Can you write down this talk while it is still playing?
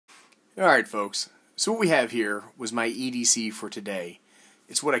Alright folks, so what we have here was my EDC for today.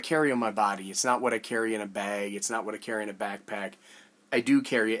 It's what I carry on my body. It's not what I carry in a bag. It's not what I carry in a backpack. I do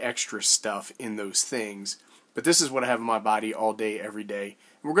carry extra stuff in those things, but this is what I have on my body all day, every day.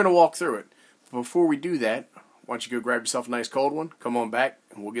 And we're going to walk through it. But before we do that, why don't you go grab yourself a nice cold one, come on back,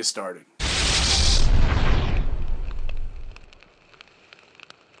 and we'll get started.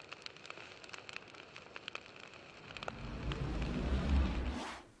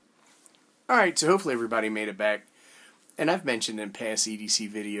 Alright, so hopefully everybody made it back. And I've mentioned in past EDC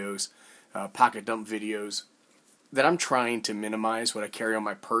videos, pocket dump videos, that I'm trying to minimize what I carry on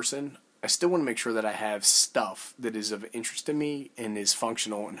my person. I still want to make sure that I have stuff that is of interest to me and is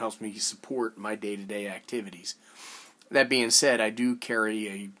functional and helps me support my day-to-day activities. That being said, I do carry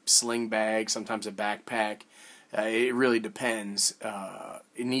a sling bag, sometimes a backpack. It really depends. An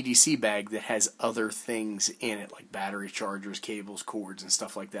EDC bag that has other things in it, like battery chargers, cables, cords, and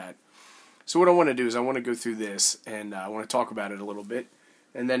stuff like that. So what I want to do is I want to go through this, and I want to talk about it a little bit.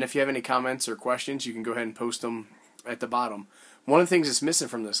 And then if you have any comments or questions, you can go ahead and post them at the bottom. One of the things that's missing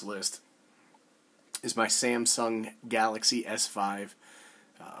from this list is my Samsung Galaxy S5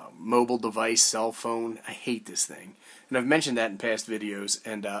 mobile device, cell phone. I hate this thing. And I've mentioned that in past videos,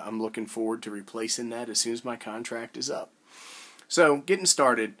 and I'm looking forward to replacing that as soon as my contract is up. So, getting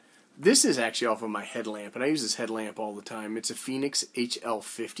started. This is actually off of my headlamp, and I use this headlamp all the time. It's a Fenix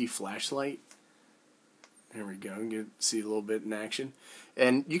HL50 flashlight. There we go. You can see a little bit in action.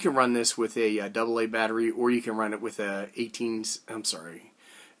 And you can run this with a AA battery, or you can run it with an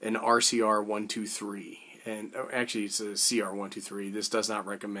RCR123. And actually, it's a CR123. This does not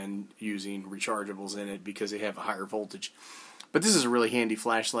recommend using rechargeables in it because they have a higher voltage. But this is a really handy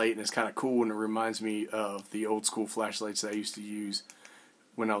flashlight, and it's kind of cool, and it reminds me of the old school flashlights that I used to use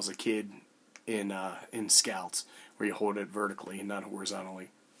when I was a kid in Scouts, where you hold it vertically and not horizontally.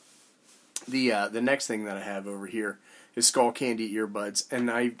 The next thing that I have over here is Skull Candy earbuds,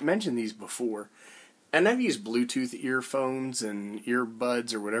 and I mentioned these before. And I've used Bluetooth earphones and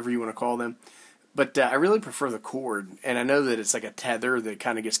earbuds, or whatever you want to call them, but I really prefer the cord. And I know that it's like a tether that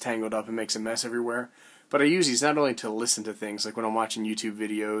kind of gets tangled up and makes a mess everywhere. But I use these not only to listen to things, like when I'm watching YouTube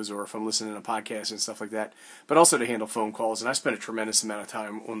videos or if I'm listening to podcasts and stuff like that, but also to handle phone calls. And I spend a tremendous amount of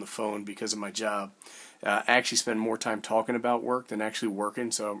time on the phone because of my job. I actually spend more time talking about work than actually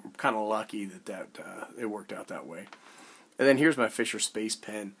working, so I'm kind of lucky that it worked out that way. And then here's my Fisher Space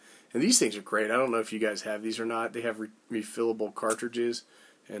Pen. And these things are great. I don't know if you guys have these or not. They have refillable cartridges,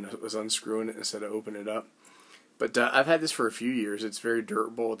 and I was unscrewing it instead of opening it up. But I've had this for a few years. It's very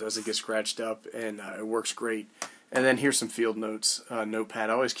durable. It doesn't get scratched up, and it works great. And then here's some field notes,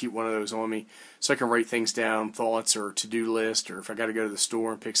 notepad. I always keep one of those on me so I can write things down, thoughts or to-do list, or if I got to go to the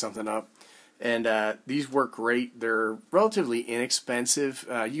store and pick something up. And these work great. They're relatively inexpensive.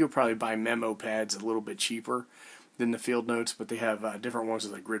 You could probably buy memo pads a little bit cheaper than the field notes, but they have different ones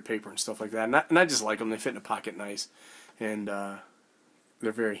with like grid paper and stuff like that. And I just like them. They fit in a pocket nice, and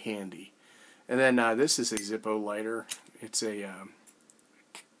they're very handy. And then this is a Zippo Lighter. It's a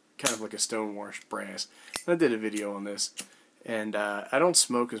kind of like a stone-washed brass. I did a video on this, and I don't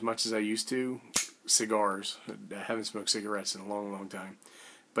smoke as much as I used to. Cigars. I haven't smoked cigarettes in a long, long time.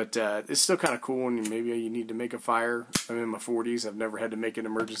 But it's still kind of cool, and maybe you need to make a fire. I'm in my 40s. I've never had to make an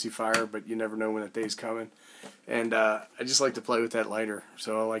emergency fire, but you never know when that day's coming. And I just like to play with that lighter,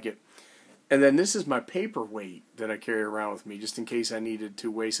 so I like it. And then this is my paperweight that I carry around with me, just in case I needed to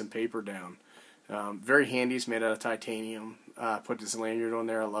weigh some paper down. Very handy. It's made out of titanium. Put this lanyard on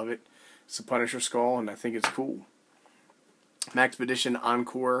there. I love it. It's a Punisher skull, and I think it's cool. Maxpedition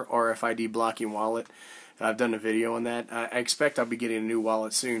Encore RFID blocking wallet. I've done a video on that. I expect I'll be getting a new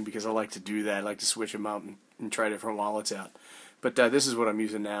wallet soon because I like to do that. I like to switch them out and try different wallets out. But this is what I'm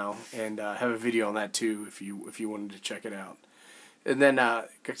using now, and I have a video on that too if you wanted to check it out. And then got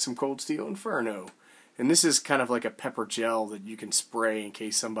some Cold Steel Inferno. And this is kind of like a pepper gel that you can spray in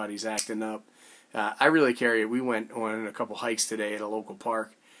case somebody's acting up. I really carry it. We went on a couple hikes today at a local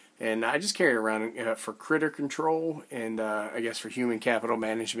park, and I just carry it around for critter control and I guess for human capital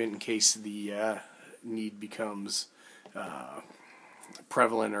management in case the need becomes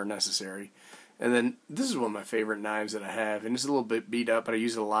prevalent or necessary. And then this is one of my favorite knives that I have, and it's a little bit beat up, but I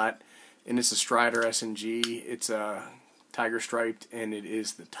use it a lot. And it's a Strider S&G. It's a tiger striped, and it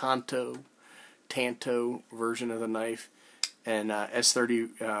is the Tanto version of the knife. And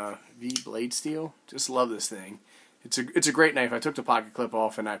S30 V blade steel. Just love this thing. It's a great knife. I took the pocket clip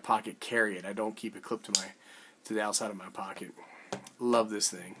off and I pocket carry it. I don't keep it clipped to the outside of my pocket. Love this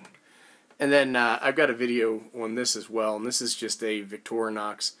thing. And then I've got a video on this as well, and this is just a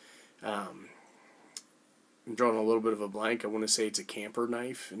Victorinox I'm drawing a little bit of a blank. I want to say it's a camper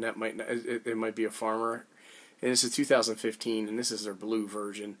knife, and that might not, it might be a farmer. And it's a 2015, and this is their blue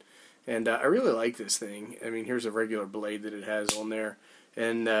version. And I really like this thing. I mean, here's a regular blade that it has on there.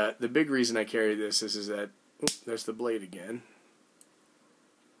 And the big reason I carry this is that, there's the blade again.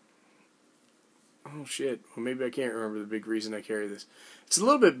 Oh shit, well maybe I can't remember the big reason I carry this. It's a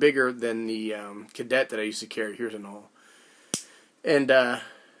little bit bigger than the Cadet that I used to carry. Here's an all. And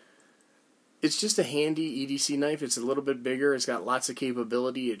it's just a handy EDC knife. It's a little bit bigger. It's got lots of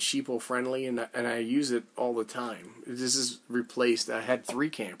capability. It's sheeple friendly, and I use it all the time. This is replaced. I had 3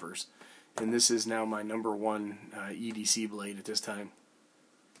 campers, and this is now my #1 EDC blade at this time.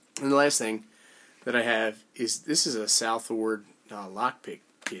 And the last thing that I have is this is a Southord Lock Pick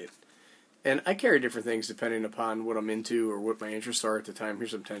Kit. And I carry different things depending upon what I'm into or what my interests are at the time.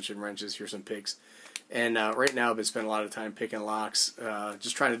 Here's some tension wrenches, here's some picks. And right now I've been spending a lot of time picking locks,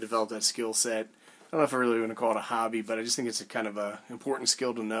 just trying to develop that skill set. I don't know if I really want to call it a hobby, but I just think it's a kind of a important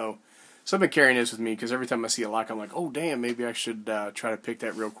skill to know. So I've been carrying this with me because every time I see a lock I'm like, oh damn, maybe I should try to pick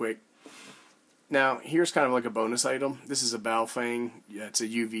that real quick. Now here's kind of like a bonus item. This is a Baofeng, it's a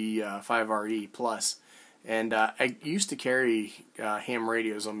UV5RE Plus. And I used to carry ham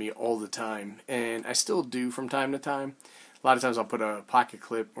radios on me all the time, and I still do from time to time. A lot of times I'll put a pocket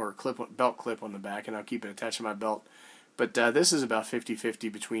clip or a belt clip on the back, and I'll keep it attached to my belt. But this is about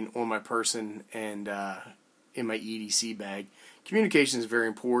 50-50 between on my person and in my EDC bag. Communication is very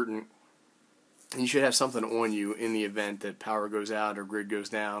important, and you should have something on you in the event that power goes out or grid goes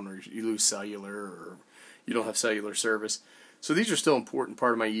down or you lose cellular or you don't have cellular service. So these are still an important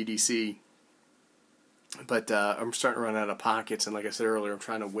part of my EDC. But I'm starting to run out of pockets, and like I said earlier, I'm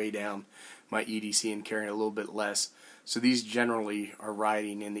trying to weigh down my EDC and carrying a little bit less. So these generally are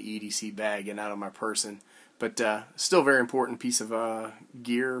riding in the EDC bag and out of my person. But still a very important piece of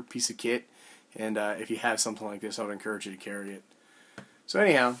gear, piece of kit. And if you have something like this, I would encourage you to carry it. So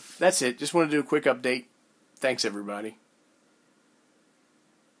anyhow, that's it. Just want to do a quick update. Thanks, everybody.